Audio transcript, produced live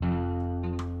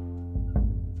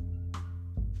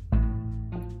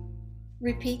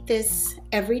Repeat this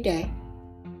every day,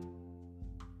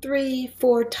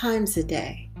 3-4 times a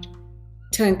day,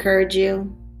 to encourage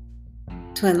you,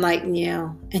 to enlighten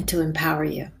you, and to empower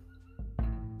you.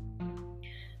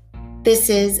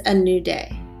 This is a new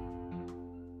day.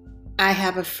 I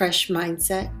have a fresh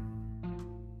mindset.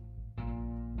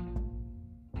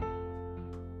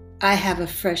 I have a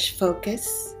fresh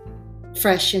focus,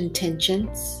 fresh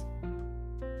intentions.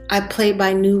 I play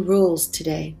by new rules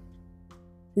today.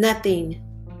 Nothing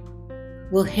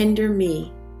will hinder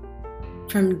me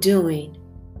from doing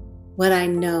what I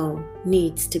know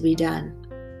needs to be done.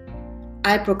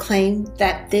 I proclaim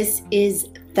that this is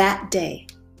that day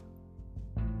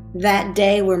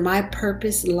where my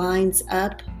purpose lines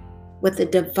up with a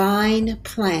divine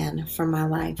plan for my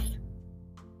life.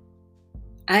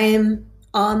 I am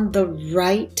on the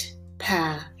right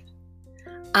path.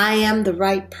 I am the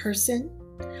right person.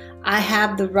 I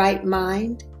have the right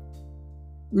mind.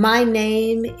 My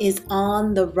name is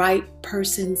on the right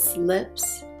person's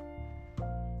lips.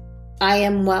 I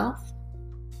am wealth.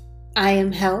 I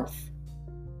am health.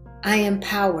 I am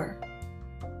power.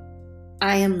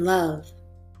 I am love.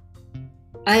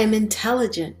 I am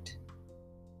intelligent.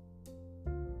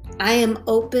 I am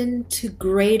open to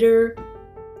greater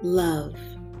love.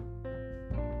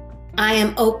 I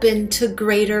am open to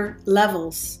greater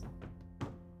levels.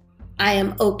 I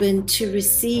am open to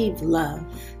receive love.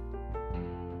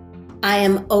 I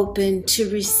am open to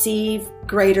receive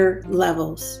greater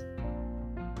levels.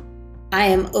 I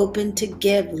am open to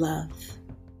give love.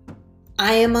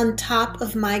 I am on top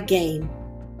of my game.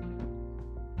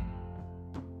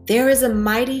 There is a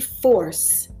mighty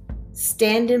force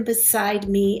standing beside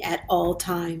me at all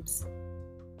times.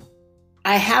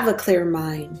 I have a clear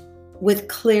mind with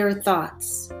clear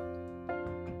thoughts.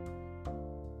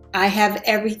 I have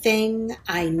everything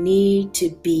I need to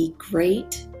be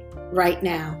great right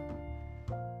now.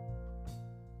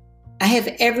 I have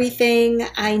everything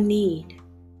I need.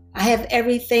 I have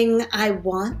everything I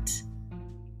want.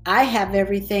 I have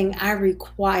everything I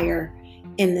require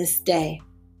in this day.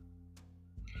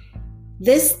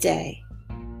 This day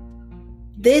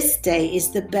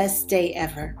is the best day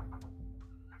ever.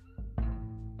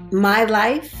 My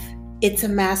life, it's a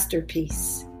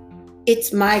masterpiece.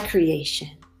 It's my creation.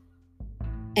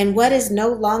 And what is no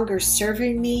longer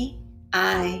serving me,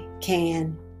 I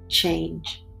can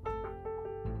change.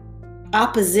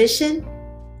 Opposition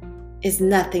is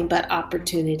nothing but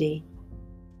opportunity.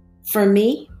 For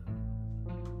me,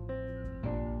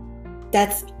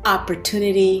 that's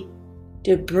opportunity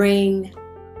to bring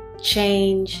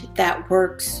change that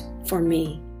works for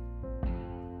me.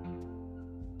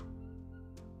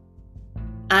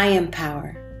 I am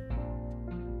power.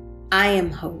 I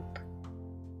am hope.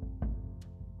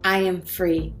 I am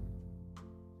free.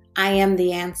 I am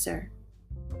the answer.